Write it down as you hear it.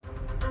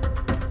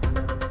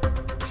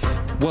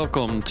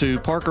Welcome to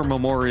Parker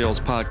Memorial's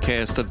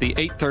podcast of the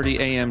 8:30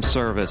 a.m.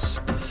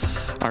 service.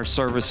 Our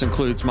service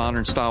includes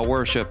modern style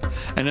worship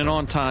and an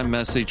on-time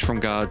message from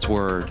God's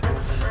Word.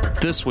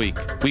 This week,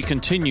 we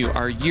continue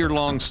our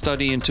year-long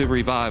study into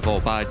revival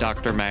by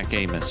Dr. Mac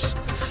Amos.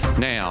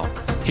 Now,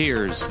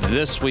 here's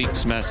this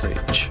week's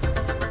message.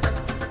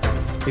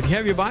 If you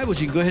have your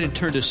Bibles, you can go ahead and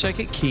turn to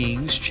 2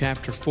 Kings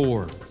chapter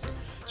 4.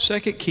 2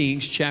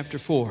 Kings chapter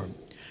 4.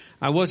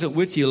 I wasn't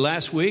with you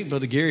last week.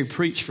 Brother Gary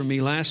preached for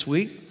me last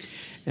week.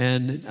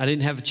 And I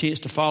didn't have a chance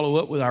to follow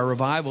up with our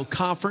revival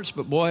conference,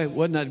 but boy,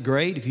 wasn't that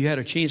great? If you had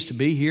a chance to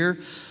be here,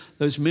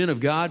 those men of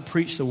God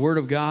preached the Word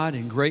of God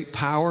in great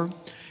power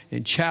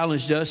and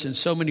challenged us in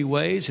so many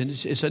ways. And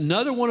it's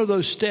another one of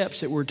those steps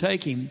that we're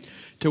taking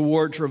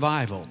towards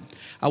revival.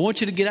 I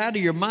want you to get out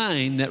of your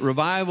mind that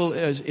revival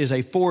is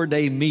a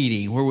 4-day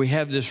meeting where we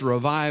have this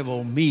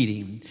revival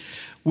meeting.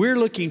 We're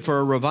looking for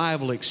a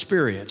revival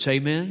experience,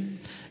 amen?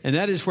 And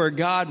that is where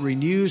God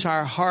renews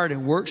our heart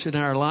and works in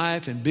our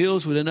life and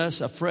builds within us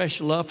a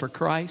fresh love for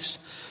Christ.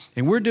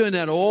 And we're doing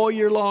that all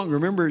year long.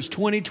 Remember, it's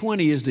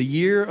 2020 is the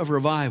year of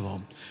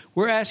revival.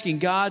 We're asking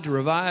God to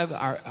revive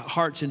our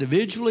hearts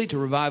individually, to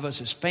revive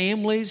us as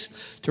families,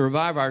 to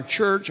revive our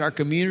church, our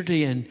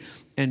community,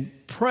 and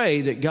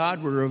pray that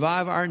God will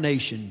revive our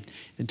nation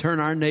and turn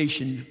our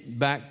nation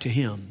back to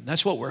Him.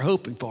 That's what we're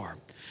hoping for.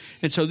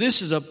 And so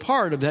this is a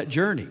part of that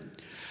journey.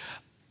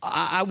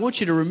 I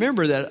want you to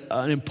remember that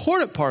an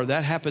important part of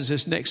that happens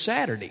this next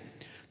Saturday.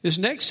 This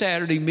next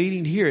Saturday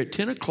meeting here at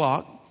 10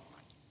 o'clock,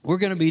 we're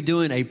going to be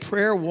doing a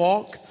prayer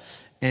walk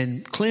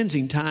and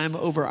cleansing time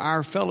over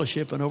our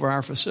fellowship and over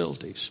our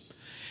facilities.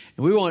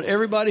 And we want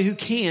everybody who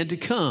can to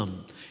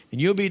come. And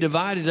you'll be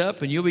divided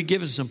up and you'll be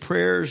given some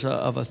prayers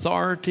of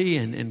authority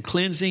and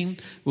cleansing.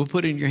 We'll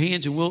put in your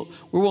hands, and we're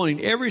wanting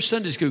every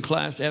Sunday school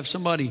class to have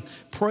somebody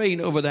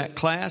praying over that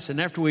class. And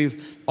after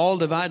we've all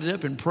divided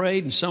up and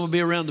prayed, and some will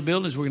be around the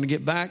buildings, we're going to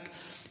get back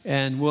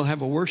and we'll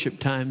have a worship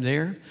time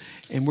there.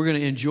 And we're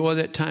going to enjoy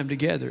that time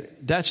together.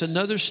 That's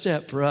another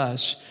step for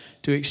us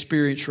to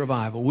experience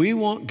revival. We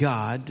want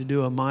God to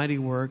do a mighty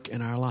work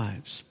in our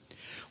lives.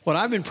 What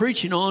I've been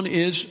preaching on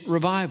is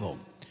revival.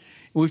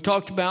 We've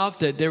talked about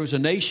that there was a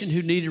nation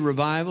who needed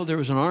revival. There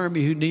was an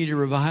army who needed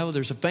revival.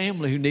 There's a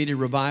family who needed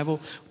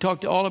revival. We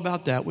talked all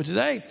about that. Well,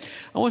 today,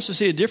 I want us to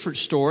see a different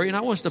story, and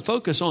I want us to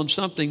focus on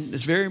something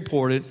that's very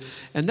important,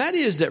 and that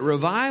is that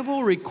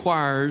revival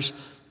requires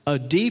a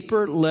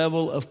deeper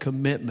level of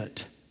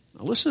commitment.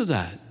 Now, listen to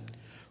that.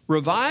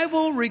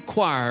 Revival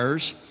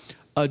requires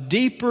a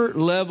deeper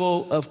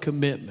level of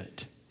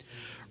commitment.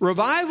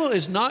 Revival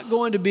is not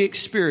going to be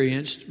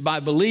experienced by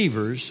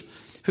believers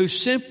who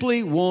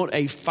simply want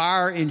a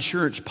fire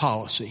insurance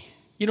policy.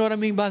 You know what I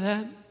mean by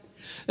that?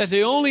 That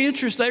the only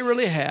interest they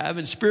really have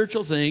in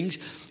spiritual things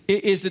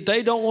is that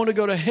they don't want to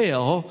go to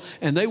hell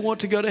and they want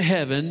to go to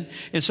heaven.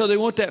 And so they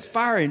want that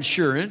fire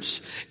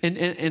insurance and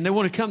they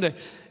want to come to.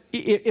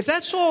 If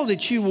that's all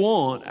that you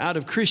want out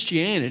of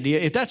Christianity,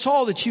 if that's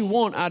all that you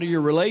want out of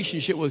your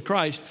relationship with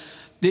Christ,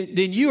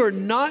 then you're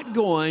not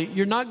going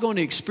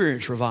to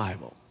experience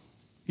revival.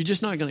 You're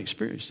just not going to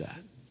experience that.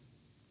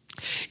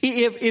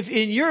 If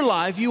in your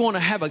life you want to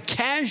have a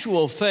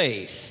casual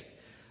faith,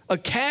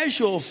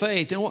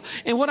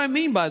 and what I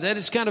mean by that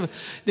is kind of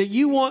that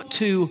you want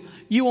to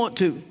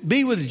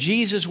be with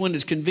Jesus when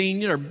it's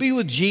convenient or be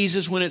with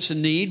Jesus when it's a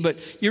need, but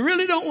you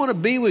really don't want to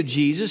be with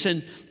Jesus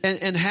and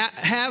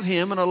have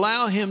Him and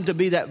allow Him to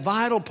be that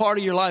vital part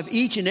of your life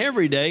each and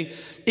every day.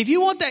 If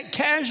you want that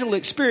casual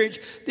experience,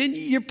 then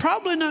you're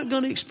probably not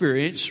going to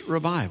experience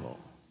revival.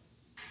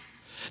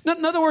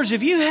 In other words,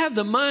 if you have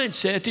the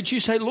mindset that you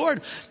say,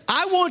 Lord,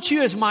 I want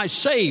you as my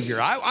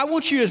Savior. I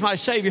want you as my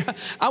Savior.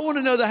 I want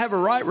to know that I have a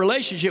right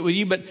relationship with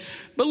you. But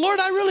Lord,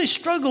 I really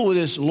struggle with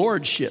this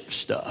lordship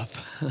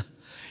stuff.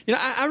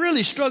 I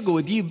really struggle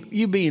with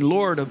you being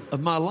Lord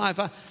of my life.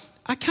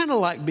 I kind of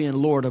like being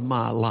Lord of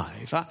my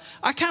life.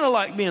 I kind of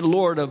like being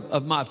Lord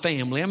of my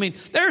family. I mean,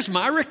 there's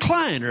my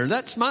recliner.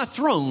 That's my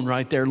throne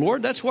right there,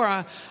 Lord. That's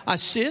where I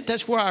sit.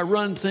 That's where I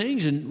run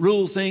things and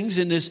rule things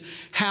in this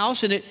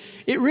house. And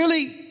it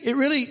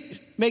really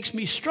makes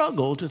me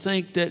struggle to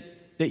think that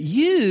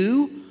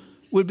you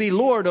would be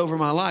Lord over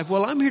my life.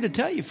 Well, I'm here to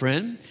tell you,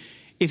 friend,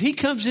 if He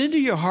comes into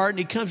your heart and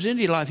He comes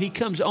into your life, He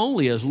comes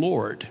only as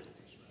Lord.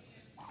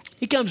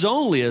 He comes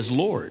only as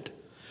Lord.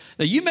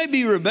 Now, you may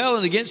be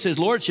rebelling against His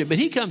lordship, but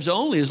He comes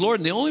only as Lord.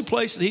 And the only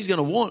place that He's going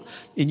to want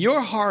in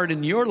your heart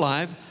and your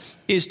life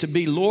is to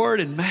be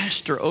Lord and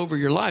Master over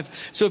your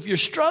life. So if you're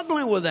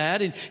struggling with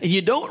that and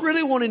you don't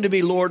really want Him to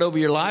be Lord over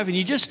your life and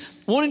you just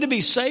want Him to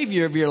be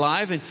Savior of your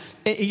life, and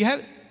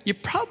you're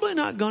probably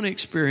not going to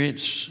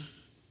experience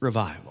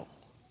revival.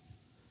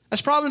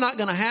 That's probably not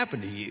going to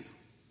happen to you.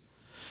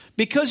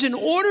 Because in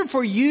order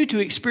for you to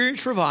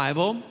experience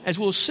revival, as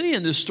we'll see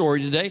in this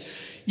story today,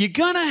 you're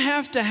going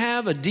to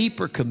have a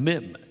deeper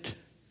commitment.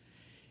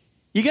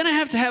 You're going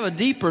to have a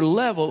deeper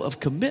level of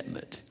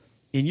commitment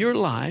in your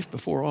life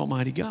before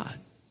Almighty God.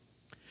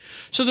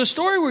 So the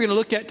story we're going to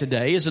look at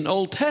today is an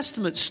Old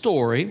Testament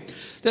story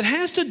that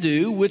has to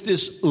do with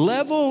this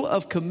level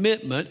of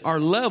commitment or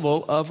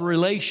level of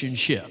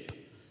relationship.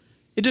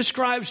 It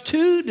describes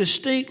two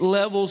distinct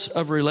levels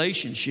of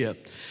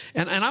relationship.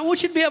 And I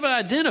want you to be able to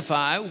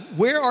identify,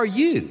 where are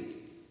you?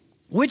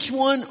 Which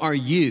one are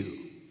you?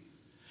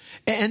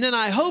 And then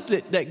I hope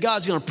that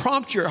God's going to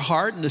prompt your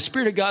heart and the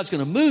Spirit of God's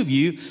going to move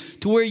you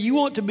to where you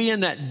want to be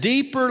in that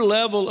deeper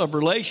level of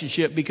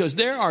relationship, because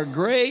there are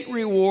great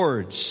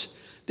rewards.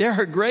 There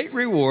are great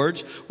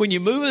rewards when you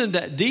move into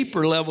that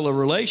deeper level of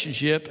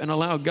relationship and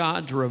allow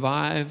God to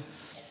revive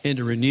and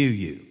to renew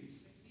you.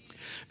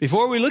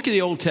 Before we look at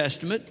the Old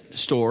Testament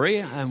story,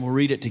 and we'll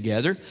read it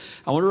together,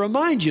 I want to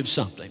remind you of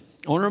something.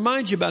 I want to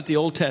remind you about the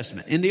Old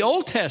Testament. In the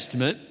Old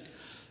Testament,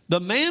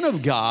 the man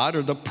of God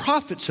or the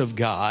prophets of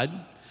God,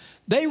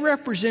 they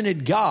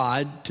represented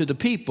God to the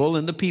people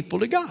and the people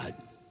to God.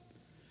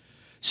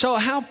 So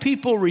how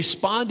people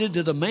responded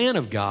to the man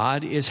of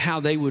God is how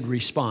they would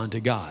respond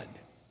to God.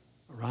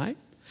 All right?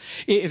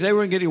 If they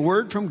were getting a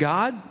word from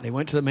God, they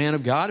went to the man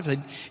of God.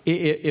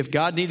 If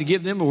God needed to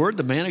give them a word,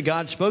 the man of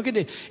God spoke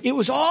it. It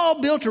was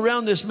all built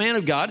around this man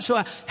of God.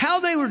 So how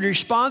they would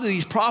respond to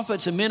these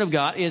prophets and men of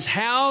God is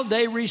how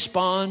they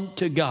respond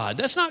to God.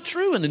 That's not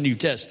true in the New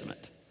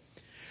Testament.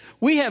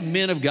 We have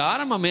men of God.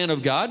 I'm a man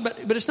of God,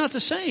 but it's not the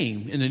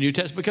same in the New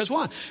Testament. Because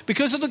why?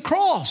 Because of the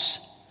cross.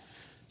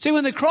 See,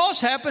 when the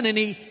cross happened and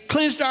he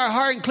cleansed our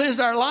heart and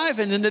cleansed our life,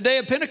 and in the day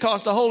of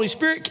Pentecost, the Holy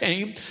Spirit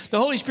came. The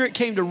Holy Spirit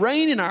came to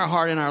reign in our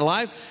heart and our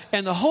life.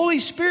 And the Holy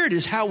Spirit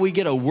is how we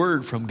get a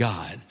word from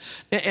God.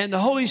 And the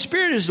Holy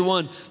Spirit is the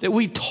one that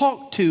we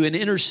talk to and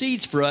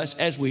intercedes for us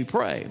as we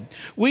pray.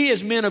 We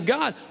as men of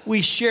God,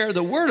 we share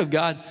the word of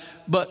God,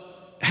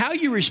 but how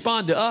you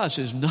respond to us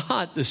is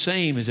not the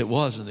same as it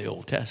was in the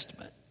Old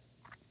Testament.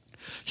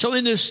 So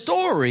in this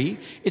story,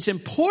 it's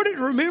important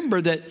to remember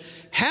that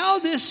how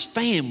this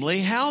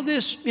family, how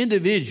this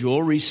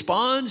individual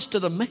responds to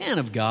the man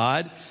of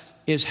God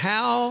is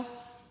how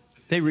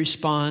they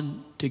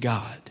respond to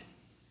God.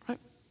 Right?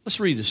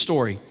 Let's read the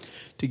story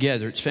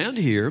together. It's found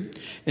here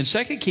in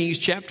 2 Kings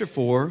chapter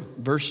 4,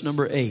 verse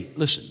number 8.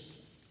 Listen.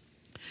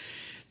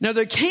 Now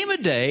there came a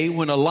day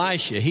when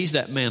Elisha, he's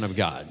that man of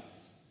God,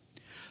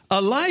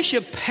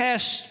 Elisha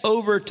passed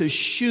over to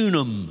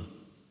Shunem,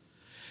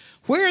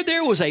 where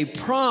there was a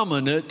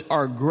prominent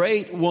or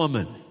great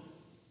woman.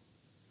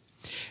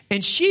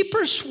 And she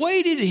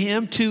persuaded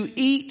him to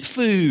eat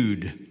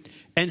food.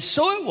 And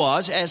so it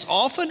was, as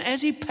often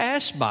as he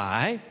passed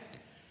by,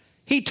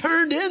 he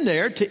turned in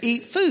there to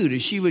eat food,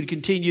 as she would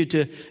continue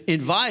to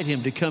invite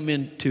him to come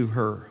into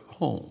her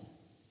home.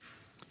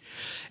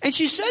 And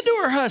she said to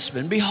her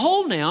husband,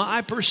 "Behold now,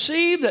 I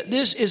perceive that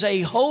this is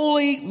a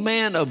holy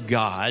man of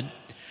God,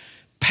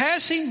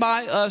 passing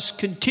by us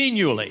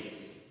continually.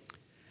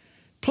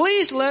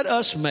 Please let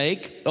us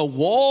make a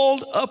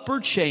walled upper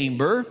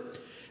chamber,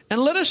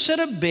 and let us set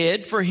a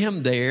bed for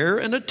him there,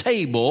 and a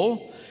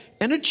table,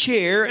 and a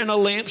chair, and a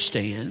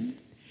lampstand.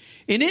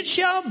 And it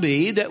shall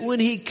be that when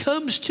he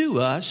comes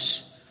to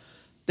us,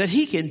 that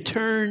he can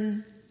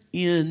turn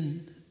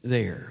in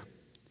there."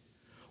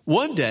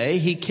 One day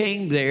he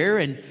came there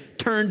and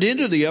turned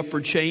into the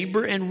upper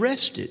chamber and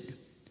rested.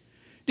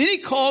 Then he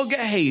called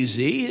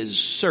Gehazi, his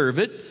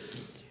servant,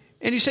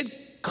 and he said,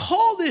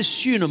 "Call this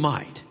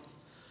Shunammite."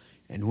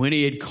 And when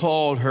he had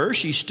called her,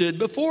 she stood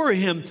before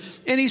him.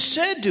 And he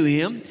said to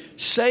him,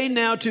 "Say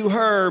now to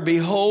her,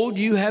 behold,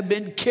 you have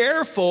been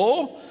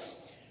careful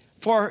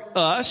for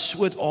us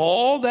with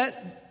all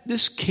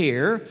this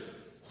care.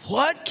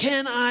 What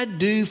can I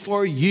do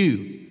for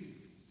you?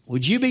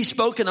 Would you be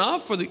spoken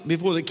of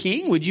before the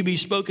king? Would you be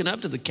spoken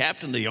of to the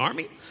captain of the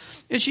army?"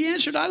 And she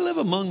answered, "I live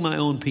among my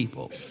own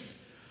people."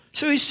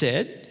 So he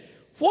said,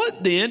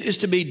 "What then is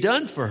to be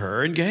done for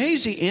her?" And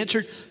Gehazi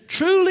answered,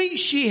 "Truly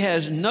she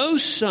has no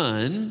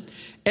son,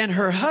 and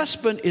her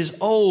husband is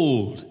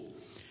old."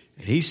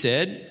 And he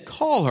said,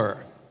 "Call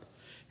her."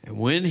 And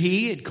when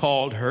he had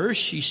called her,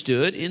 she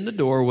stood in the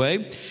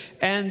doorway.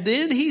 And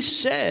then he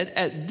said,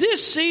 "At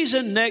this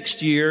season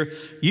next year,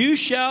 you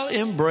shall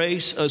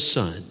embrace a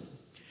son."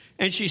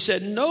 And she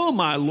said, "No,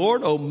 my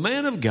Lord, O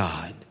man of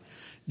God,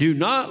 do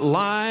not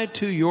lie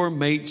to your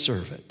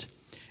maidservant."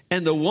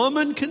 And the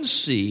woman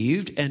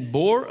conceived and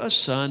bore a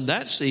son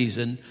that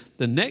season,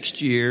 the next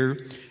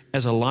year,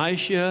 as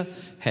Elisha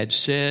had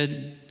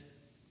said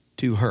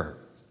to her.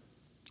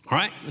 All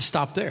right, let's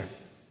stop there.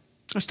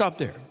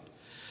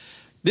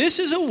 This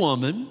is a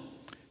woman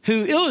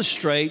who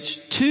illustrates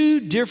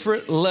two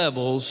different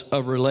levels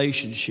of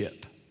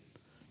relationship.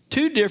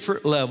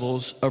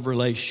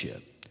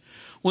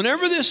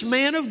 Whenever this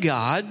man of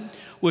God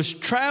was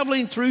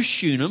traveling through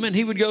Shunem, and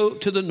he would go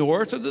to the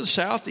north or the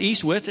south, the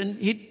east, west,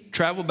 and he'd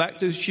travel back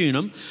through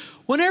Shunem.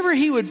 Whenever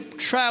he would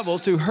travel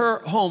through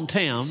her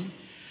hometown,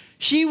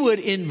 she would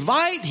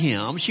invite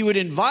him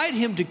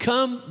to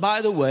come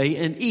by the way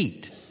and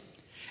eat.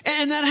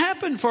 And that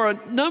happened for a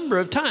number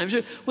of times.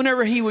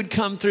 Whenever he would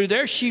come through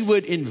there, she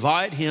would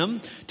invite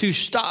him to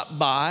stop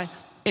by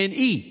and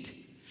eat.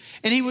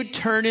 And he would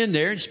turn in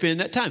there and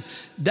spend that time.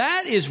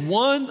 That is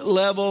one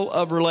level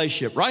of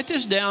relationship. Write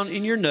this down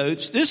in your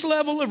notes. This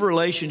level of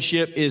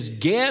relationship is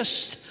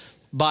guest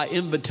by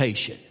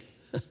invitation.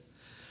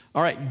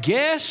 All right,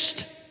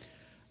 guest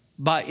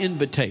by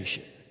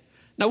invitation.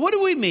 Now, what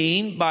do we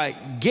mean by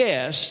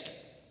guest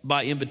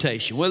by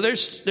invitation? Well,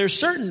 there's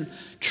certain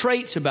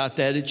traits about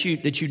that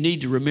you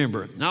need to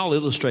remember. And I'll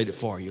illustrate it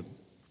for you.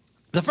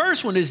 The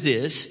first one is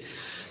this,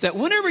 that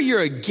whenever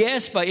you're a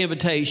guest by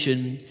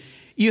invitation,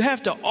 you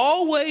have to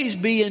always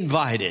be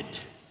invited.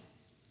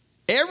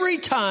 Every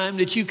time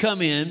that you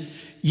come in,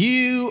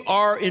 you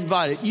are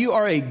invited. You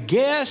are a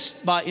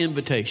guest by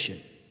invitation.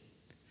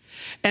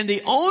 And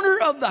the owner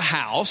of the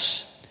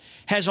house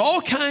has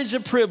all kinds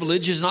of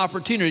privileges and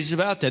opportunities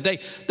about that.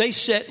 They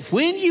set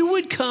when you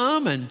would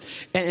come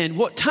and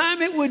what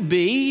time it would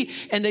be,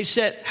 and they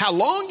set how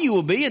long you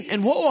will be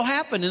and what will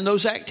happen in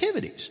those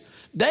activities.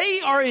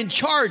 They are in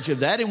charge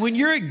of that, and when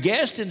you're a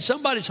guest in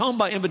somebody's home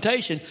by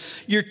invitation,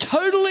 you're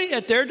totally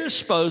at their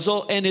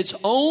disposal, and it's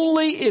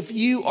only if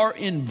you are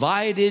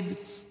invited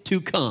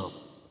to come.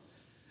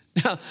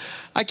 Now,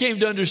 I came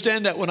to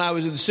understand that when I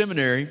was in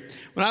seminary.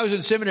 When I was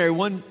in seminary,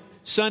 one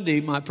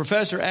Sunday, my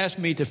professor asked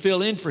me to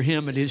fill in for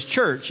him at his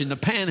church in the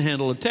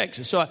panhandle of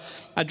Texas. So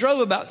I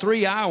drove about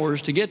 3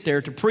 hours to get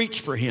there to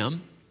preach for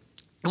him.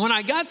 And when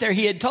I got there,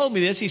 he had told me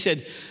this. He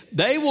said,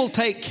 they will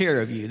take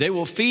care of you. They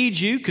will feed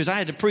you, because I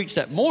had to preach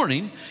that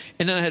morning,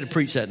 and then I had to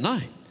preach that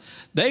night.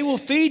 They will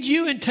feed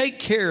you and take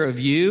care of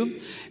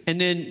you,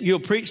 and then you'll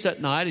preach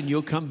that night, and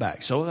you'll come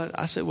back. So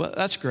I said, well,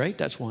 that's great.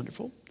 That's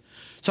wonderful.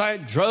 So I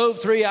drove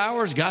 3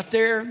 hours, got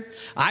there.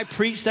 I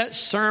preached that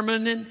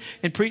sermon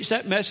and preached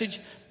that message.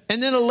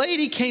 And then a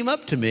lady came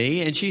up to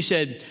me and she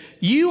said,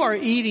 you are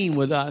eating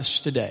with us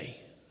today.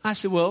 I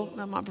said, well,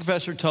 my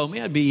professor told me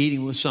I'd be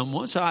eating with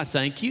someone, so I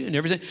thank you and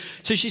everything.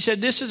 So she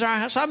said, this is our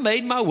house. I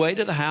made my way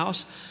to the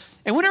house.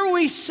 And whenever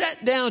we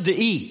sat down to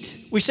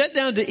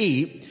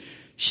eat,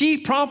 she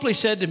promptly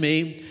said to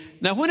me,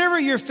 now, whenever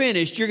you're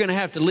finished, you're going to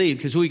have to leave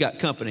because we got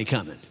company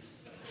coming.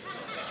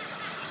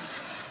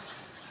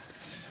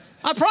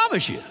 I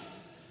promise you.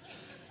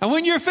 And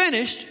when you're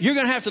finished, you're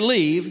going to have to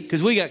leave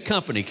because we got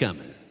company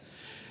coming.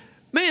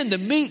 Man, the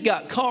meat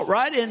got caught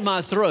right in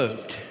my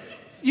throat.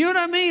 You know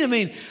what I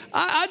mean?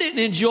 I didn't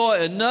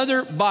enjoy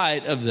another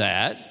bite of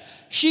that.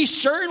 She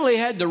certainly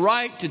had the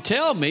right to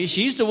tell me.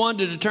 She's the one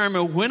to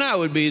determine when I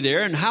would be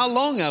there and how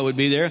long I would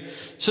be there.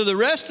 So the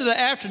rest of the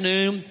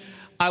afternoon,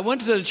 I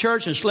went to the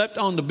church and slept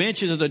on the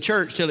benches of the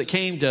church till it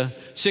came to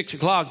 6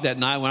 o'clock that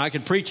night when I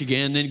could preach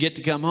again and then get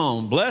to come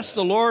home. Bless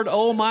the Lord,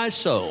 oh my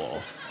soul.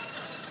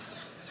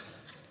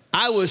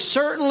 I was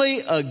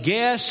certainly a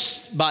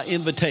guest by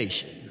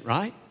invitation,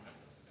 right?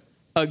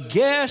 A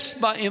guest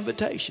by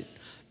invitation.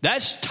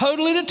 That's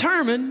totally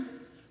determined.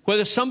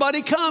 Whether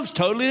somebody comes,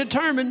 totally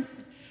determined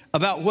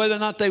about whether or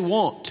not they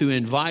want to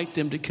invite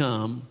them to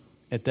come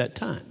at that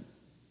time.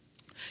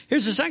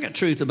 Here's the second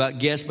truth about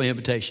guest by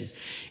invitation.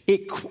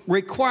 It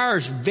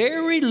requires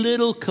very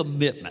little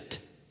commitment.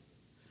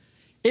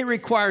 It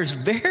requires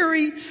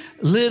very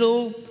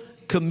little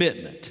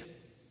commitment.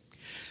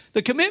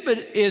 The commitment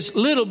is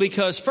little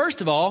because,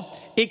 first of all,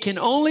 it can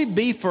only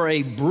be for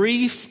a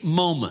brief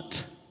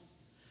moment.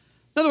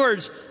 In other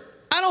words,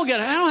 I don't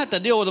have to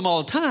deal with them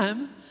all the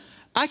time.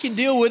 I can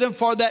deal with them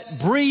for that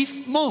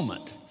brief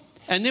moment.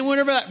 And then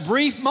whenever that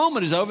brief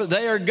moment is over,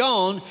 they are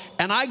gone,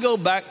 and I go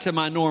back to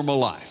my normal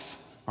life.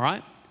 All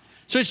right?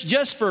 So it's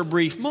just for a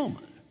brief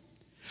moment.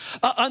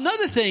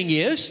 Another thing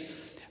is,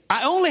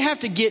 I only have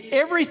to get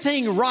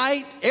everything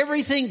right,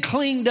 everything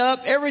cleaned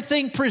up,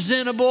 everything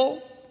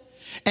presentable,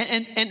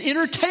 and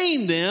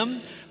entertain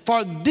them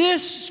for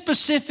this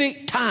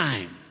specific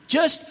time.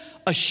 Just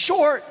a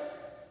short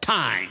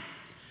time.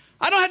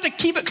 I don't have to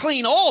keep it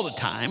clean all the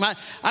time. I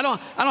don't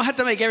have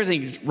to make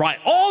everything right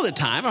all the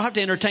time. I don't have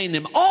to entertain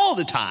them all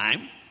the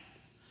time.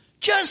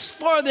 Just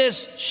for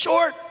this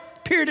short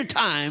period of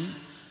time,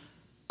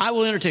 I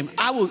will entertain them.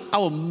 I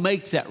will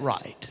make that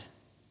right.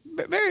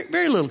 Very,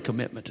 very little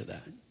commitment to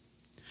that.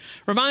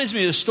 Reminds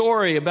me of a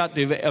story about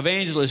the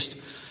evangelist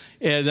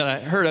that I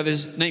heard of.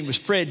 His name was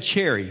Fred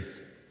Cherry.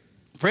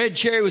 Fred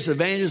Cherry was an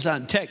evangelist out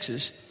in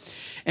Texas.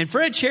 And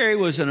Fred Cherry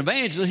was an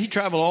evangelist. He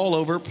traveled all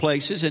over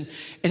places, and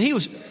he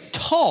was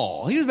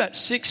tall. He was about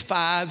 6'5",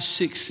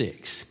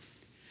 6'6".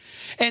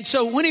 And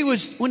so when he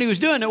was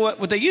doing it,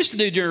 what they used to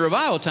do during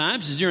revival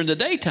times is during the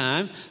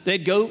daytime,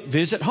 they'd go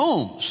visit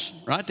homes,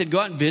 right? They'd go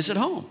out and visit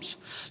homes.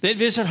 They'd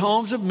visit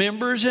homes of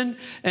members and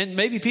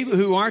maybe people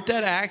who aren't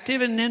that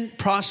active, and then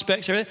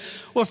prospects.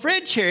 Well,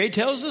 Fred Cherry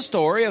tells the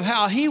story of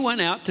how he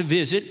went out to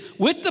visit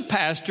with the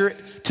pastor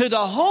to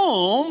the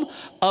home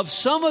of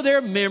some of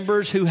their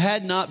members who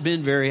had not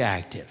been very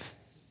active.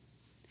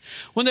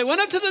 When they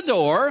went up to the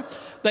door,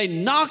 they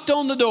knocked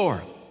on the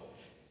door.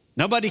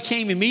 Nobody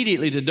came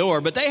immediately to the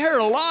door, but they heard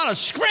a lot of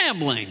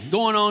scrambling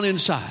going on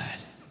inside.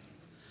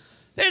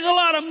 There's a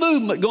lot of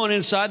movement going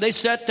inside. They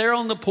sat there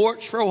on the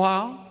porch for a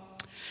while.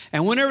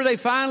 And whenever they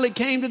finally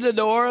came to the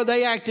door,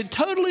 they acted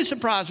totally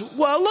surprised.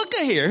 Well, look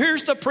at here.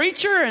 Here's the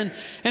preacher.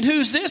 And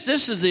who's this?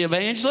 This is the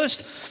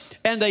evangelist.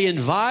 And they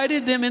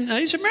invited them in.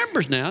 These are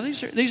members now.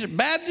 These are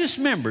Baptist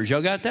members.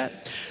 Y'all got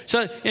that?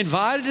 So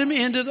invited them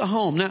into the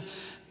home.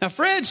 Now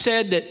Fred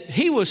said that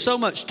he was so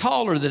much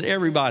taller than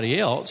everybody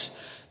else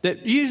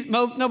that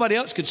nobody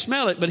else could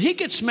smell it, but he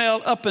could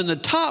smell up in the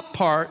top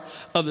part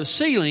of the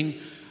ceiling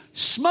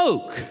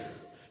smoke,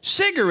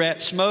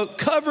 cigarette smoke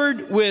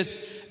covered with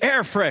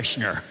air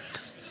freshener.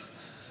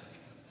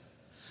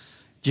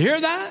 Did you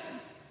hear that?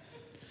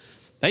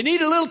 They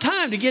need a little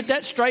time to get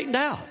that straightened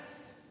out.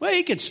 Well,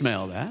 he could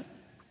smell that.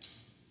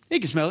 He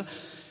could smell it.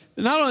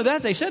 But not only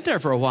that, they sat there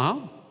for a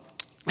while,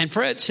 and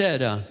Fred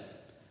said,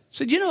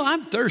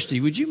 I'm thirsty.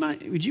 Would you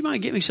mind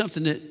getting me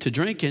something to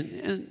drink?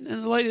 And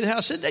the lady of the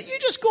house said, you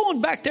just go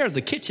on back there to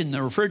the kitchen,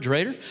 the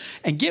refrigerator,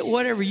 and get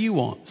whatever you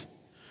want.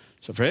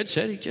 So Fred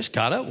said he just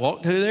got up,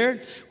 walked through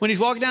there. When he's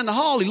walking down the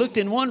hall, he looked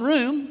in one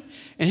room,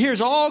 and here's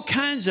all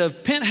kinds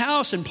of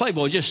Penthouse and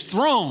Playboy just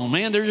thrown,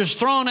 man. They're just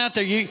thrown out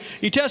there. You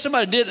tell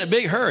somebody did it in a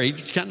big hurry. He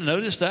just kind of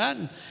noticed that,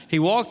 and he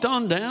walked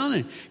on down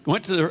and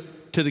went to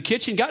the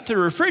kitchen, got to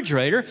the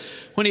refrigerator.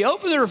 When he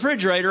opened the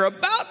refrigerator,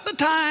 about the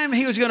time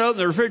he was going to open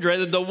the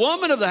refrigerator, the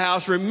woman of the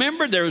house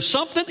remembered there was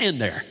something in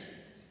there.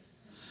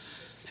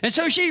 And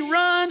so she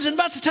runs, and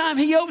about the time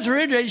he opens the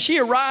refrigerator, she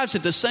arrives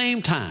at the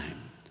same time.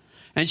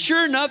 And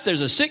sure enough, there's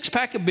a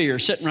 6-pack of beer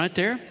sitting right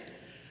there.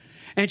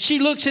 And she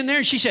looks in there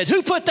and she said,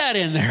 who put that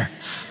in there?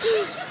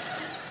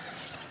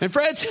 And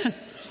Fred said,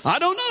 I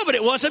don't know, but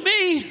it wasn't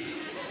me.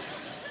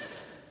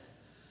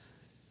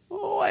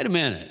 Oh, wait a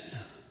minute.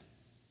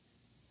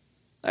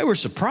 They were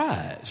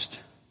surprised.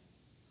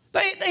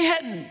 They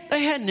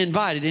hadn't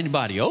invited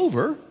anybody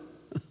over.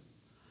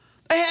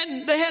 They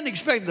hadn't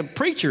expected the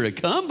preacher to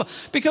come,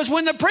 because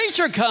when the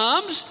preacher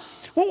comes,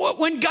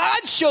 when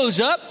God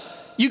shows up,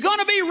 you're going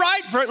to be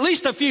right for at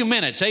least a few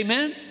minutes.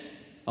 Amen?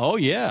 Oh,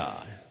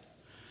 yeah.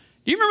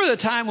 Do you remember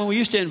the time when we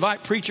used to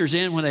invite preachers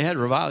in when they had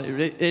revival?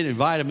 They'd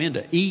invite them in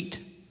to eat.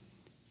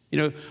 You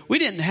know, we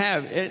didn't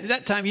have, at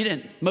that time, you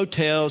didn't,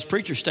 motels.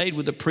 Preachers stayed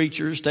with the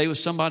preachers, stayed with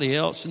somebody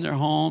else in their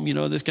home, you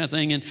know, this kind of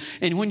thing.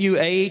 And when you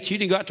ate, you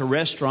didn't go out to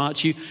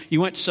restaurants.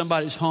 You went to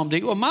somebody's home to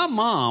eat. Well, my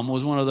mom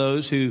was one of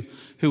those who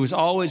was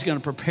always going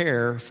to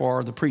prepare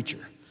for the preacher.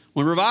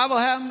 When revival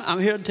happened, I'm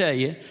here to tell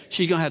you,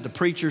 she's going to have the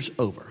preachers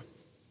over.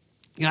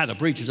 You have the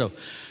preachers over.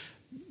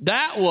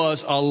 That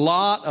was a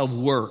lot of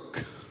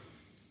work.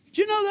 Did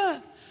you know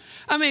that?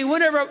 I mean,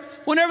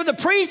 whenever the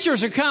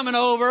preachers are coming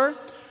over,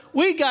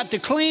 we got to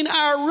clean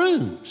our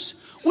rooms.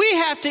 We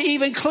have to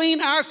even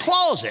clean our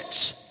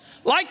closets.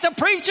 Like the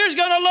preacher's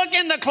going to look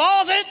in the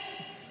closet.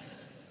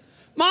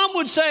 Mom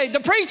would say, the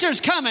preacher's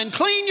coming,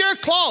 clean your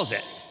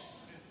closet.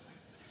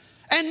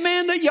 And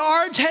man, the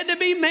yards had to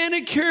be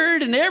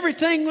manicured and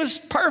everything was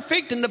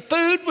perfect and the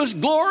food was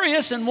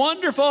glorious and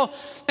wonderful.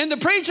 And the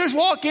preachers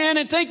walk in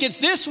and think it's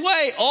this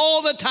way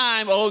all the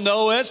time. Oh,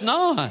 no, it's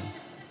not.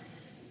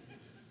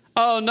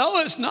 Oh, no,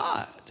 it's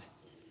not.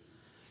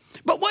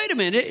 But wait a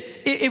minute.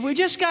 If we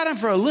just got them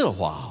for a little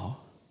while,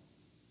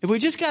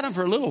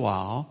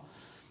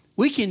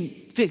 we can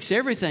fix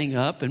everything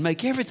up and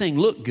make everything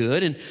look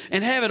good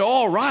and have it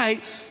all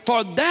right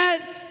for that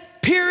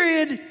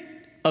period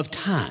of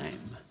time.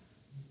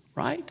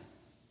 Right?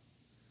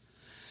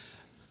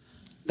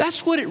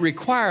 That's what it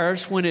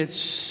requires when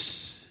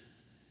it's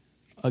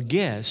a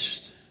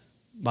guest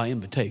by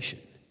invitation.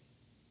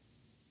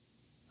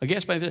 A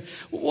guest by invitation.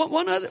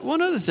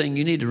 One other thing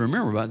you need to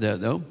remember about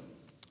that, though,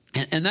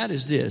 and that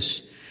is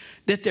this,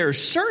 that there are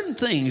certain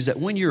things that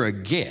when you're a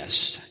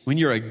guest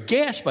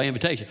by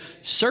invitation,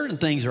 certain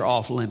things are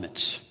off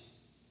limits.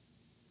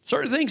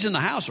 Certain things in the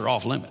house are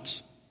off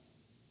limits.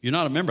 You're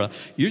not a member.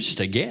 You're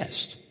just a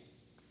guest.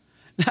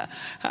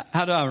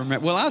 How do I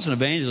remember? Well, I was an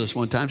evangelist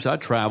one time, so I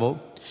traveled,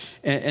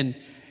 and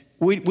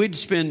we'd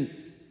spend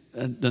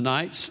the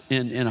nights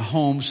in a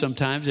home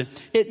sometimes, and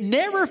it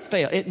never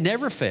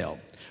failed.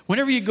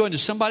 Whenever you go into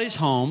somebody's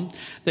home,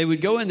 they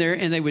would go in there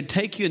and they would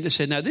take you and they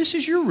said, now this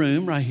is your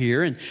room right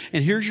here, and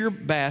here's your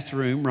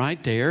bathroom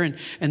right there,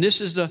 and this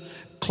is the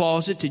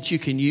closet that you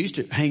can use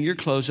to hang your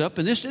clothes up,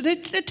 and this they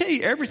tell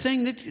you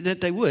everything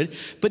that they would,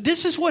 but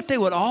this is what they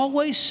would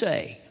always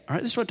say. All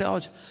right, this is what they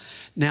always.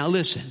 Now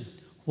listen.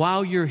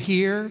 While you're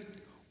here,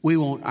 we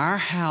want our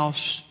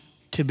house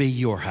to be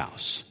your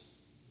house.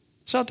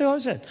 So I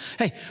always said,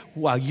 hey,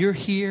 while you're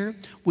here,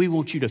 we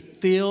want you to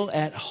feel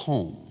at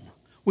home.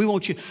 We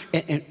want you,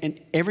 and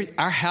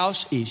our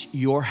house is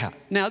your house.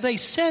 Now, they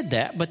said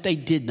that, but they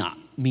did not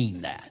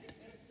mean that.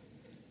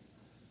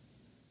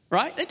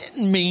 Right? They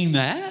didn't mean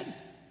that.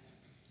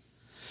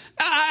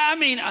 I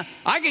mean,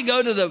 I could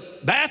go to the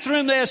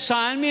bathroom they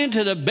assigned me and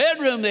to the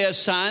bedroom they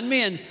assigned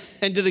me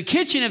and to the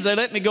kitchen if they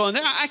let me go in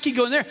there. I could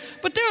go in there.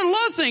 But there are a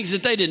lot of things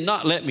that they did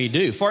not let me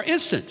do. For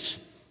instance,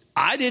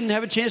 I didn't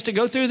have a chance to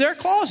go through their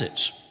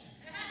closets.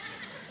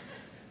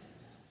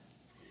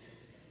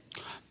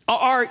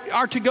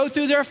 Or to go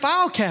through their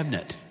file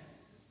cabinet.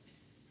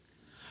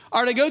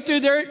 Or to go through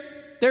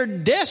their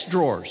desk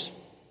drawers.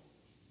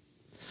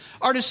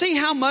 Or to see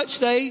how much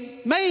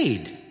they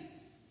made.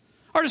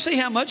 Or to see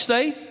how much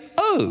they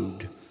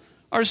owed.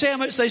 Or to see how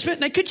much they spent.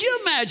 Now, could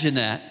you imagine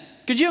that?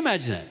 Could you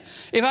imagine that?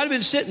 If I'd have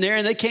been sitting there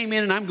and they came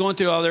in and I'm going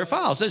through all their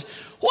files, says,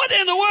 what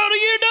in the world are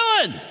you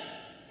doing?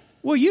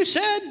 Well, you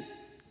said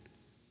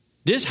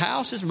this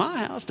house is my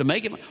house to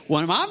make it.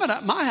 When I'm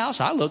at my house,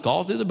 I look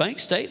all through the bank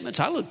statements.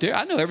 I look there.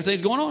 I know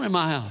everything's going on in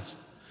my house.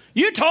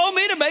 You told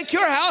me to make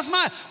your house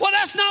mine. Well,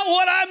 that's not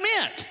what I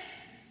meant.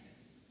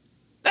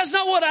 That's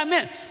not what I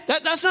meant.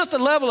 That's not the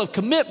level of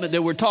commitment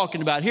that we're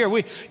talking about here.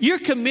 You're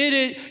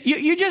committed.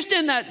 You're just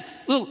in that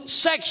little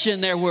section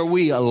there where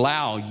we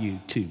allow you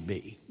to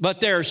be. But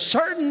there are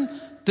certain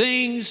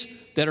things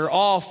that are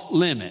off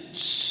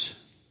limits.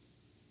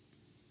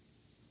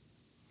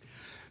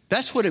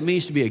 That's what it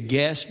means to be a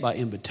guest by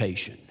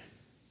invitation.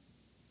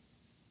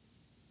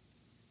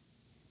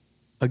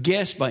 A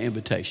guest by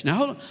invitation. Now,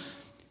 hold on.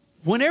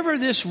 Whenever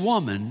this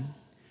woman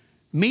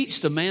meets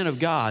the man of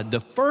God,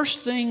 the first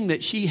thing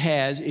that she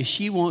has is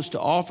she wants to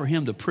offer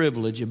him the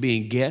privilege of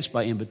being guest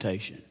by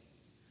invitation.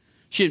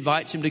 She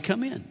invites him to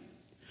come in.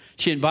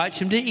 She invites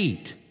him to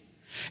eat.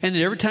 And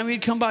then every time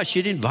he'd come by,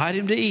 she'd invite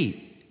him to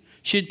eat.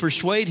 She'd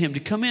persuade him to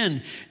come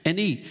in and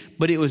eat.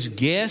 But it was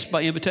guest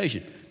by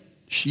invitation.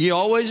 She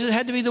always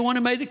had to be the one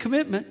who made the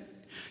commitment.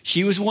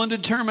 She was the one to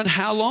determine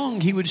how long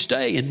he would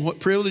stay and what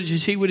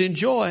privileges he would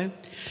enjoy.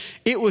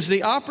 It was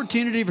the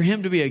opportunity for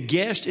him to be a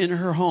guest in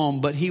her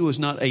home, but he was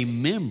not a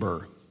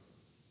member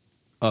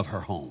of her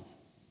home.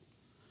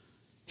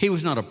 He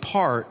was not a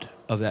part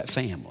of that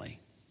family.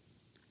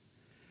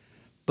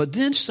 But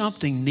then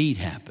something neat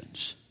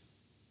happens.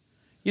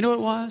 You know what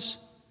it was?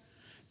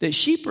 That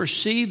she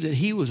perceived that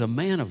he was a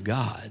man of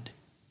God.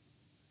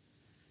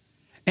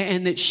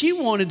 And that she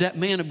wanted that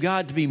man of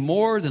God to be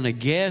more than a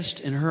guest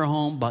in her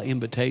home by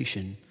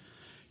invitation.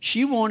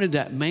 She wanted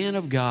that man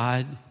of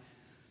God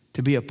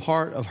to be a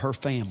part of her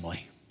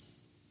family.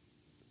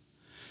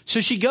 So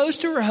she goes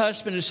to her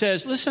husband and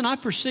says, listen, I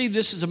perceive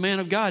this as a man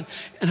of God,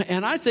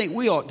 and I think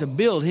we ought to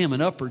build him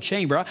an upper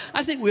chamber.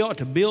 I think we ought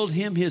to build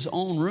him his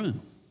own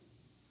room.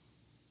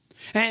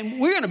 And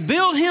we're going to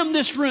build him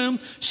this room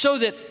so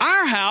that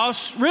our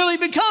house really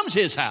becomes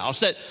his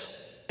house, that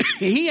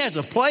he has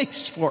a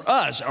place for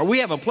us, or we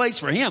have a place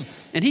for him,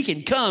 and he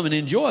can come and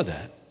enjoy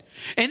that.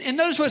 And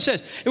notice what it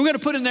says. We're going to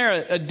put in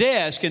there a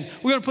desk, and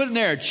we're going to put in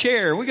there a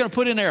chair. We're going to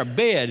put in there a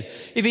bed.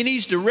 If he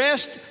needs to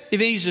rest, if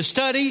he needs to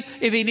study,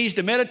 if he needs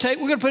to meditate,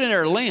 we're going to put in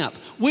there a lamp.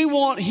 We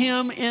want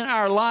him in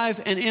our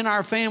life and in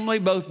our family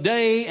both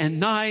day and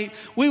night.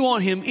 We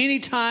want him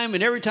anytime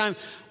and every time.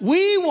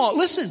 We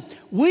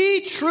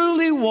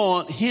truly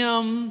want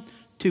him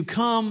to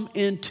come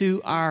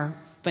into our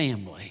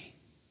family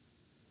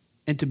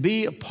and to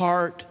be a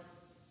part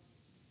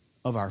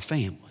of our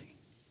family.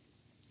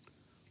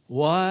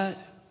 What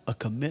a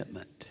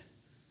commitment.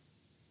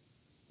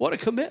 What a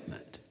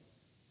commitment.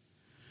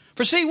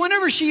 For see,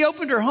 whenever she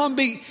opened her home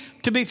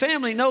to be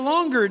family, no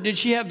longer did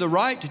she have the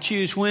right to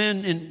choose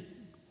when and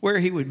where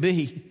he would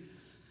be.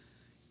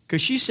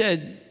 Because she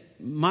said,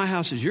 my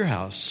house is your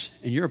house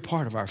and you're a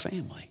part of our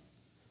family.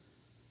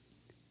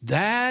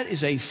 That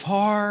is a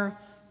far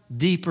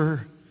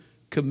deeper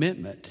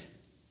commitment.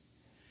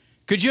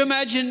 Could you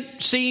imagine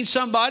seeing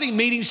somebody,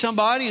 meeting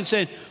somebody and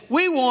saying,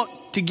 we want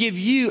to give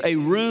you a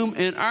room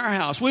in our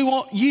house. We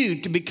want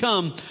you to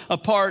become a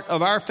part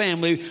of our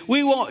family.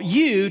 We want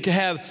you to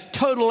have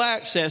total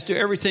access to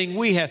everything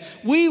we have.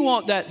 We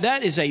want that.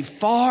 That is a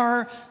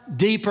far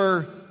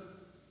deeper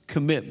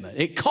commitment.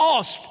 It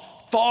costs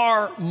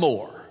far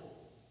more.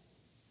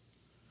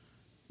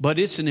 But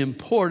it's an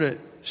important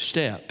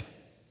step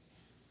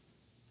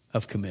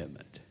of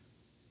commitment.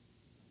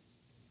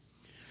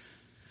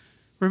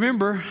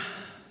 Remember,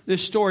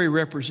 this story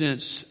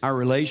represents our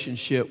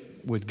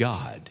relationship with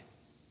God.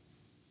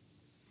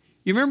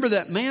 You remember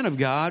that man of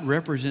God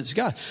represents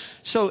God.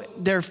 So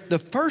the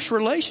first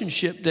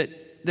relationship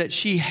that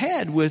she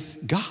had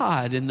with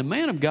God and the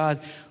man of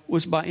God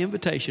was by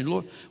invitation.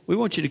 Lord, we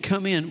want you to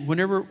come in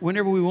whenever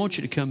we want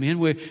you to come in.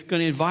 We're going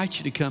to invite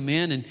you to come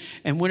in.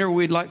 And whenever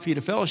we'd like for you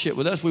to fellowship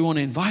with us, we want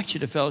to invite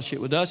you to fellowship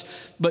with us.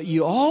 But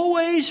you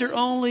always are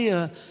only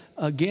a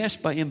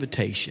guest by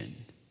invitation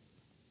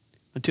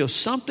until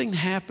something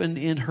happened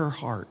in her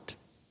heart.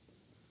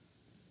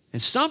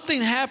 And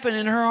something happened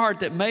in her heart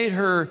that made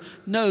her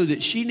know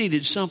that she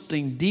needed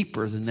something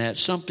deeper than that,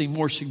 something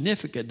more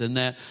significant than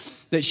that,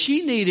 that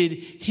she needed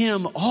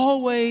him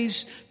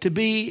always to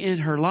be in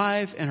her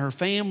life and her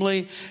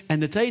family,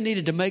 and that they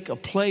needed to make a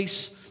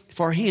place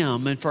for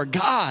him and for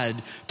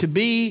God to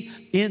be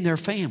in their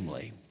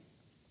family.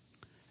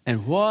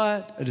 And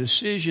what a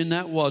decision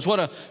that was. What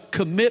a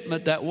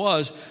commitment that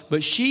was.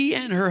 But she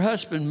and her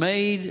husband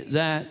made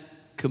that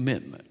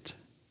commitment.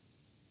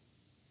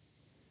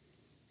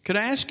 Could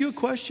I ask you a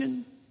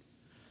question?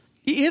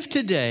 If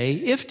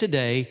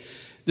today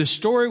the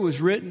story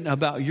was written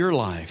about your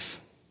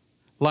life,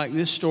 like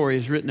this story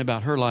is written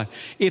about her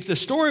life, if the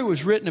story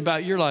was written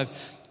about your life,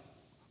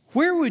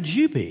 where would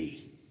you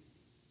be?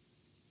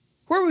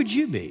 Where would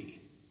you be?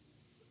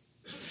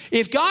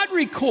 If God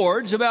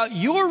records about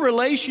your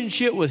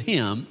relationship with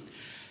him,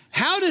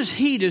 how does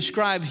he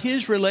describe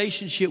his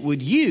relationship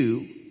with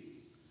you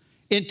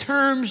in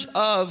terms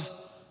of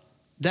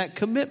that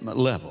commitment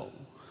level?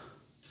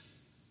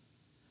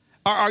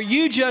 Are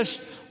you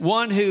just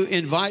one who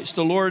invites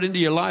the Lord into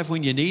your life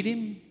when you need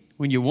Him,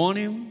 when you want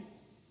Him?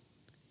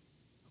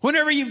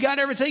 Whenever you've got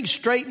everything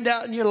straightened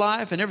out in your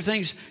life and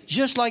everything's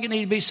just like it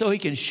needs to be so He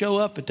can show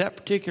up at that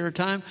particular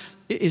time?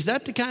 Is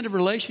that the kind of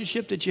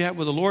relationship that you have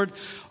with the Lord?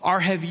 Or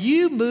have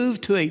you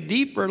moved to a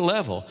deeper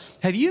level?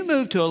 Have you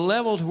moved to a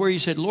level to where you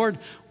said, Lord,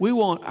 we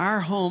want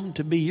our home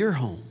to be your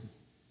home.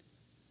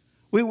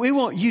 We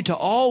want you to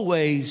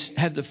always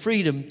have the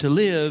freedom to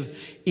live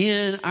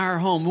in our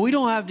home. You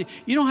don't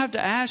have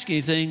to ask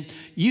anything.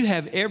 You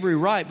have every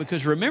right,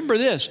 because remember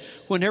this,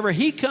 whenever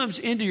He comes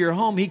into your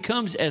home, He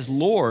comes as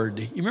Lord.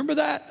 You remember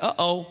that?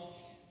 You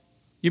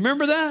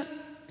remember that?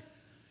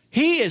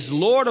 He is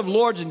Lord of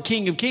lords and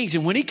King of kings.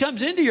 And when He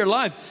comes into your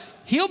life,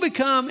 He'll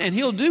become and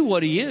He'll do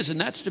what He is,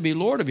 and that's to be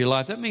Lord of your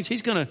life. That means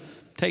He's going to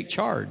take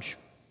charge.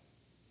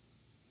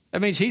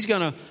 That means He's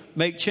going to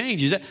make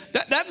changes.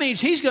 That means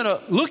He's going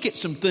to look at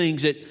some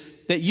things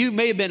that you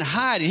may have been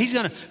hiding. He's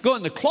going to go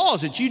in the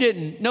closet you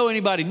didn't know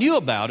anybody knew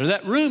about, or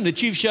that room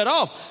that you've shut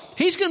off.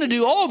 He's going to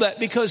do all that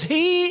because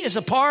He is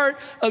a part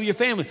of your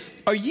family.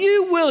 Are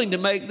you willing to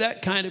make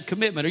that kind of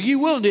commitment? Are you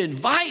willing to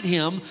invite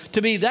Him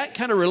to be that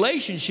kind of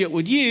relationship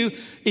with you?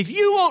 If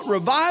you want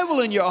revival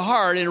in your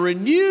heart and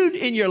renewed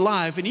in your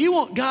life, and you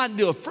want God to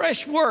do a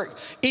fresh work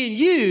in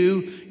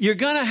you, you're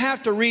going to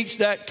have to reach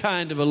that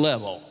kind of a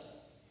level.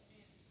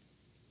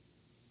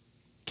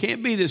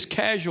 Can't be this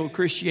casual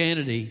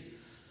Christianity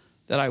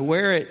that I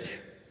wear it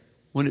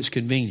when it's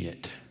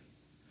convenient.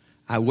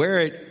 I wear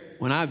it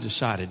when I've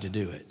decided to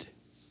do it.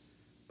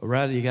 But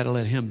rather, you got to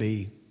let Him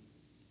be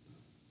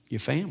your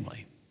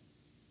family.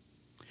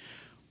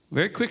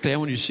 Very quickly, I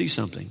want you to see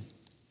something.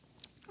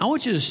 I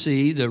want you to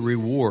see the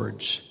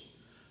rewards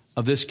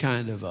of this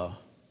kind of a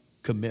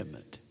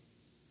commitment.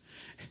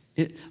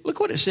 Look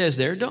what it says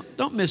there.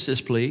 Don't miss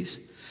this, please.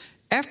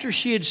 After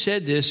she had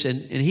said this,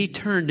 and he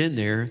turned in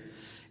there,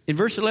 in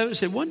verse 11, it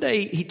said, one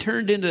day he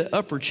turned into the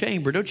upper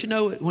chamber. Don't you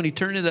know when he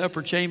turned into the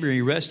upper chamber,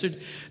 he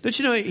rested? Don't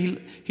you know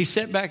he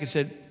sat back and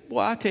said,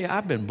 well, I tell you,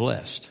 I've been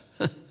blessed.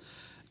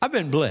 I've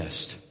been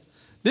blessed.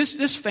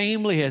 This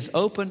family has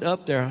opened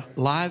up their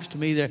lives to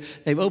me.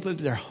 They've opened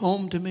their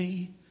home to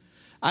me.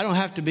 I don't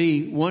have to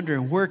be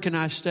wondering, where can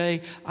I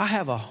stay? I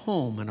have a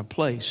home and a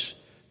place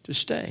to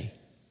stay.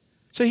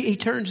 So he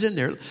turns in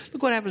there.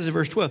 Look what happens in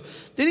verse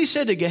 12. Then he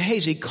said to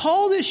Gehazi,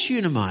 call this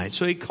Shunammite.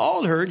 So he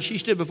called her, and she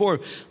stood before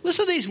him.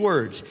 Listen to these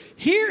words.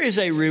 Here is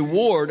a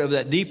reward of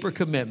that deeper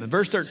commitment.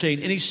 Verse 13.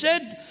 And he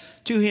said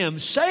to him,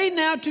 say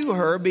now to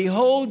her,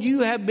 behold, you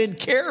have been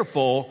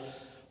careful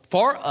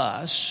for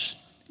us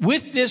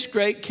with this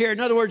great care. In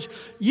other words,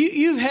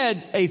 you've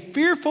had a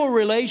fearful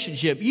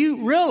relationship.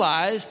 You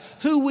realize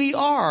who we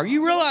are.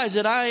 You realize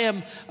that I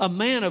am a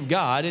man of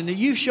God, and that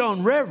you've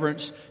shown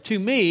reverence to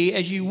me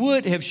as you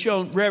would have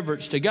shown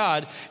reverence to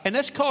God. And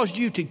that's caused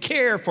you to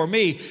care for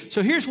me.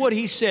 So here's what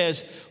he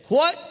says.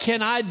 What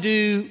can I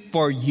do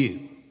for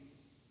you?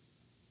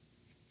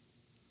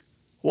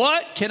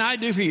 What can I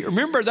do for you?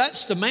 Remember,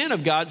 that's the man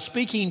of God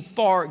speaking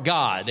for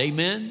God.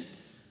 Amen.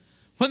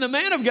 When the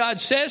man of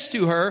God says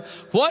to her,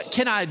 what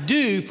can I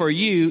do for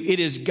you? It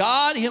is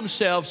God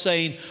Himself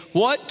saying,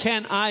 what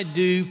can I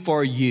do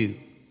for you?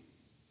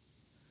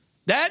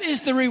 That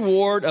is the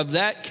reward of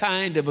that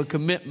kind of a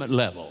commitment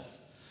level.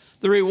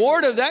 The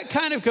reward of that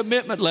kind of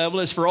commitment level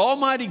is for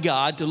Almighty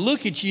God to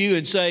look at you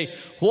and say,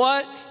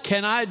 what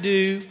can I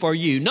do for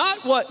you?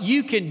 Not what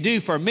you can do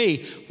for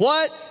me.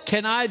 What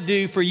can I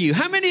do for you?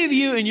 How many of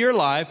you in your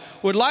life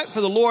would like for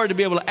the Lord to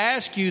be able to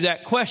ask you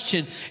that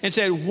question and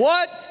say,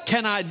 what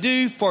can I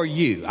do for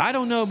you? I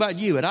don't know about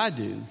you, but I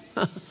do.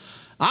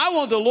 I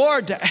want the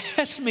Lord to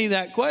ask me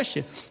that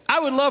question. I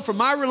would love for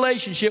my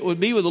relationship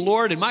would be with the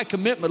Lord and my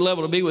commitment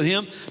level to be with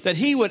Him, that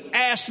He would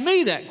ask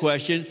me that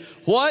question,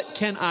 what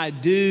can I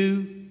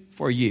do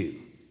for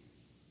you?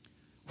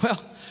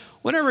 Well,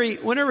 whenever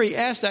he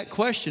asked that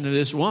question to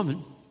this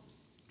woman,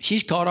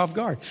 she's caught off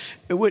guard.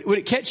 Would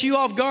it catch you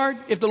off guard?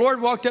 If the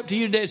Lord walked up to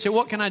you today and said,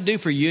 what can I do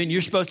for you? And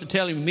you're supposed to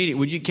tell Him immediately,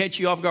 would you catch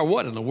you off guard?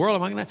 What in the world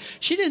am I going to?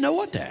 She didn't know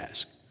what to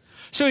ask.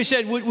 So he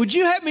said, would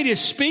you have me to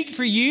speak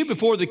for you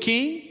before the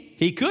king?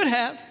 He could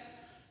have. In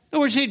other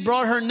words, he'd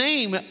brought her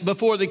name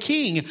before the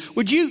king.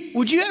 Would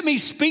you have me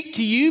speak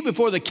to you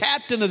before the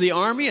captain of the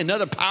army,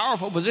 another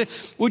powerful position?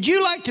 Would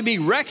you like to be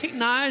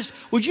recognized?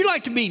 Would you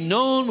like to be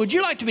known? Would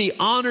you like to be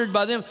honored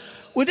by them?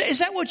 Is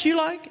that what you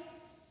like?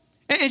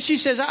 And she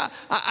says,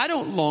 I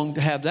don't long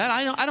to have that.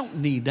 I don't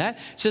need that.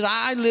 She says,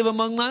 I live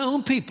among my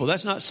own people.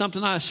 That's not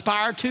something I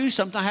aspire to,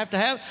 something I have to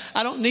have.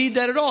 I don't need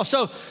that at all.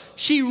 So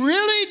she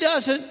really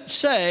doesn't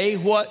say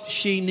what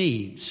she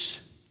needs.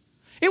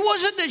 It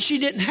wasn't that she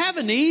didn't have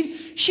a need.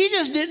 She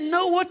just didn't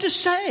know what to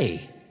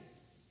say.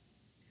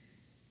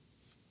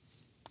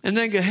 And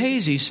then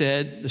Gehazi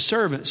said, the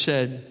servant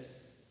said,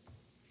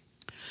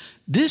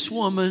 this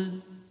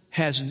woman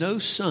has no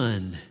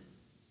son,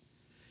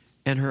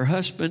 and her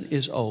husband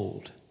is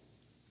old.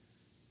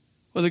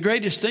 Well, the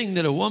greatest thing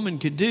that a woman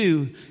could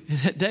do in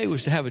that day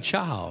was to have a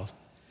child.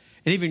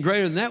 And even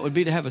greater than that would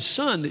be to have a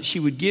son that she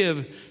would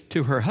give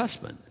to her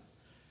husband,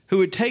 who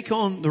would take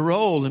on the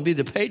role and be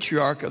the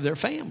patriarch of their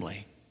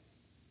family.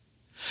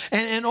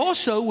 And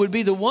also would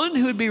be the one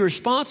who would be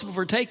responsible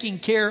for taking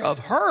care of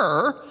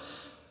her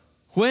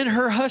when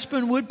her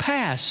husband would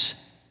pass.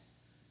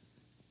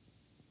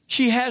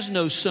 She has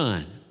no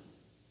son.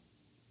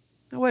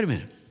 Now, wait a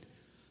minute.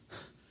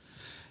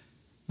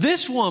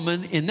 This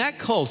woman in that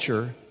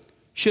culture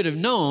should have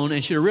known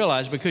and should have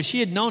realized, because she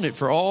had known it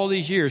for all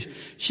these years.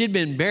 She had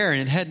been barren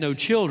and had no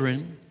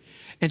children.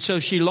 And so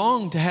she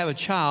longed to have a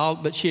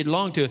child, but she had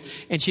longed to,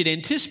 and she'd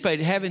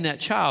anticipated having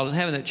that child and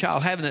having that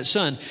child, having that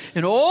son.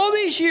 And all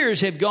these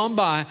years have gone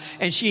by,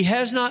 and she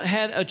has not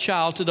had a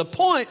child, to the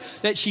point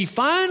that she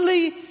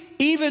finally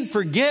even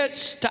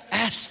forgets to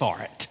ask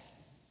for it.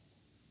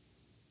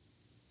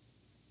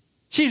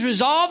 She's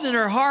resolved in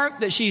her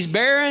heart that she's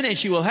barren and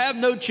she will have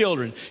no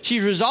children.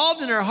 She's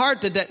resolved in her heart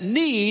that that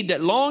need,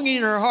 that longing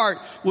in her heart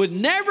would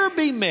never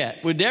be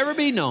met, would never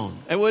be known.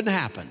 It wouldn't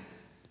happen.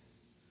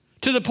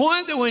 To the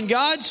point that when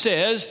God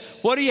says,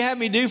 "What do you have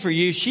me do for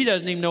you?" she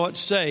doesn't even know what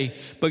to say.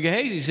 But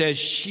Gehazi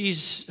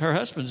says her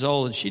husband's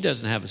old and she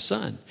doesn't have a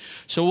son.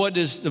 So what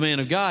does the man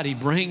of God? He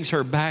brings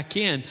her back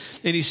in.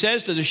 And he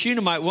says to the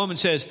Shunammite woman,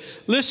 says,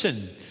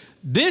 "Listen,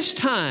 this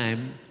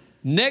time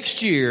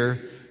next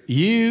year,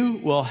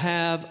 you will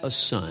have a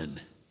son."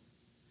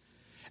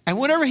 And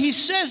whenever he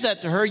says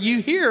that to her,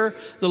 you hear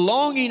the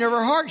longing of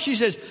her heart. She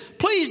says,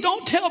 "Please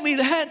don't tell me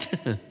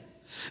that."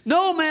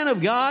 "No, man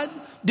of God,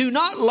 do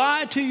not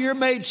lie to your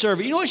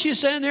maidservant." You know what she's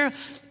saying there?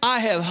 "I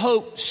have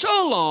hoped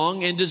so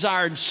long and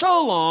desired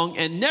so long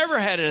and never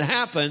had it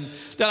happen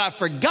that I've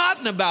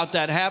forgotten about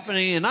that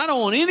happening. And I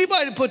don't want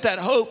anybody to put that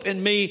hope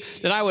in me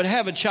that I would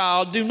have a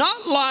child. Do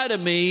not lie to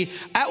me.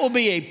 That will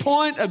be a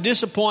point of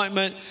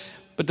disappointment."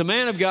 But the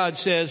man of God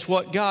says,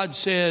 what God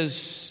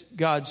says,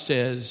 God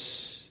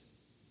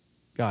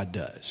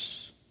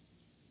does.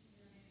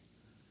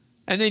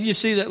 And then you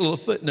see that little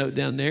footnote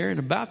down there. And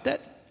about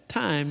that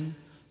time,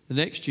 the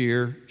next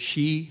year,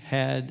 she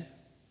had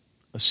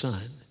a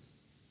son.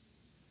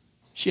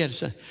 She had a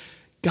son.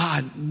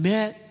 God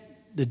met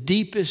the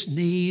deepest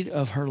need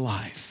of her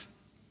life.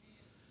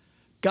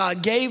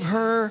 God gave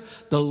her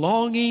the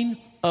longing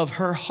of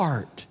her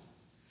heart.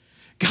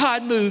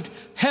 God moved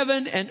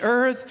heaven and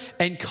earth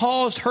and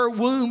caused her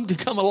womb to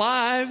come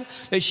alive,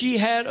 that she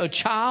had a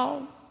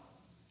child,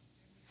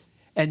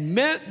 and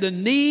met the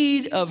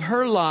need of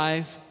her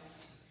life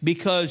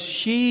because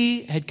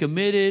she had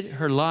committed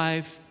her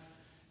life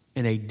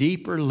in a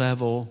deeper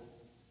level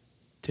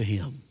to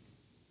Him.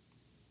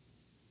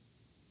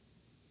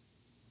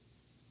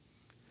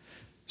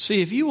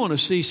 See, if you want to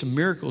see some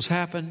miracles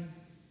happen,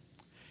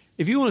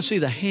 if you want to see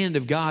the hand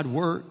of God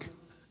work,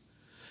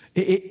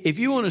 if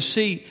you want to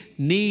see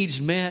needs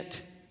met,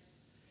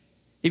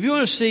 if you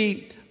want to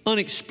see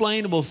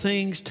unexplainable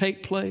things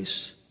take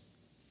place,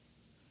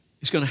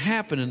 it's going to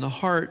happen in the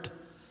heart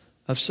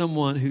of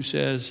someone who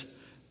says,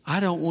 "I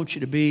don't want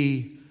you to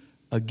be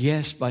a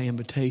guest by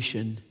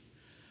invitation.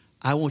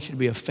 I want you to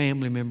be a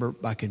family member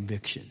by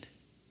conviction.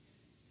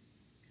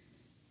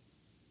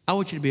 I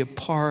want you to be a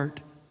part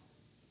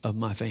of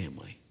my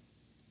family."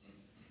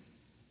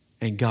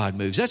 And God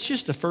moves. That's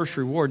just the first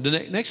reward. The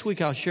next week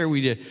I'll share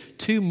with you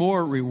 2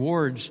 more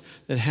rewards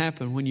that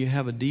happen when you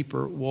have a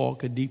deeper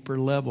walk, a deeper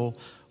level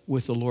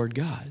with the Lord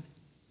God.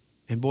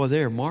 And boy,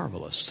 they're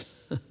marvelous.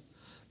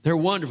 They're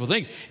wonderful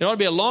things. It ought to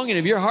be a longing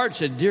of your heart,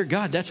 said, "Dear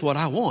God, that's what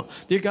I want.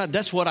 Dear God,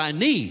 that's what I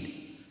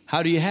need."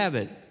 How do you have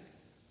it?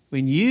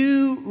 When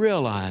you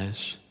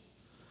realize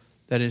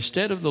that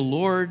instead of the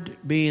Lord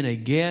being a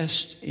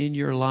guest in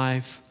your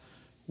life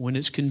when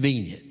it's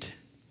convenient,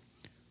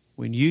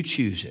 when you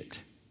choose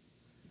it,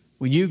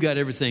 when you got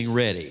everything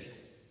ready,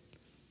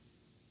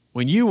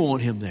 when you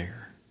want Him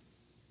there,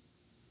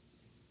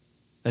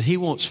 that He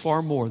wants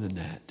far more than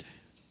that.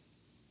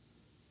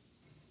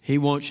 He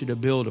wants you to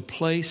build a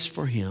place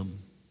for Him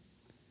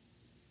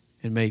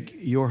and make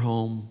your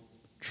home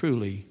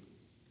truly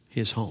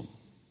His home.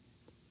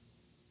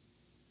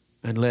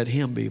 And let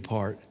Him be a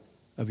part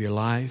of your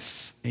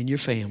life and your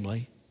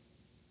family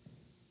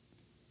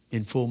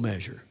in full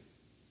measure.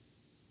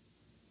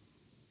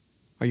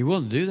 Are you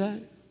willing to do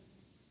that?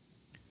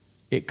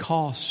 It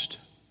cost.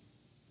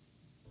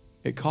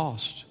 It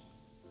cost.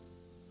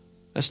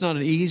 That's not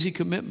an easy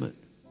commitment.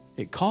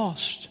 It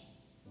cost.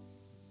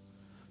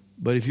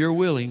 But if you're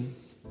willing,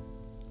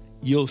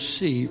 you'll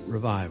see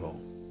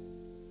revival.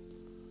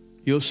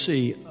 You'll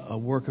see a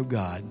work of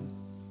God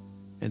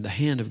and the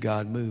hand of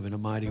God move in a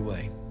mighty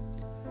way.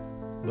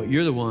 But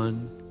you're the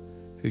one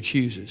who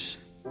chooses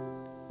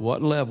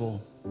what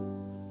level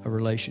of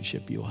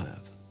relationship you'll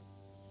have.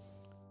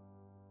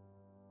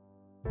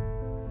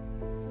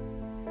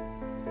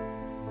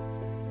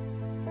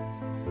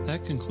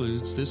 That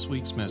concludes this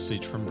week's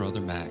message from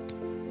Brother Mac.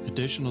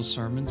 Additional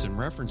sermons and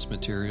reference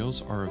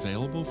materials are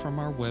available from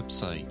our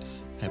website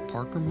at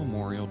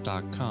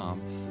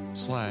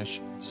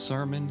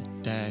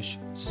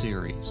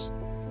parkermemorial.com/sermon-series.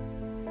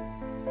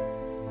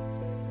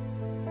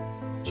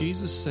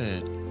 Jesus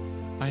said,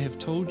 I have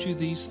told you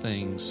these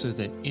things so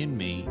that in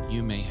me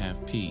you may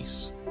have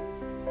peace.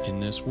 In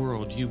this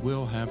world you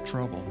will have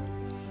trouble.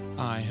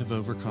 I have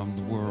overcome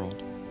the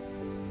world.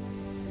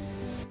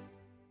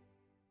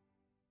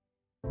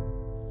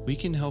 We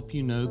can help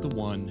you know the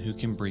one who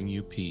can bring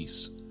you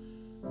peace.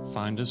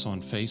 Find us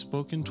on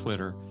Facebook and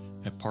Twitter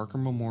at Parker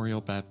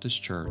Memorial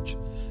Baptist Church,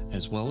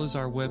 as well as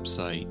our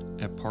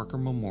website at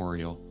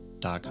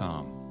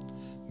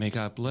parkermemorial.com. May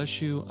God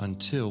bless you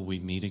until we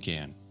meet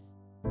again.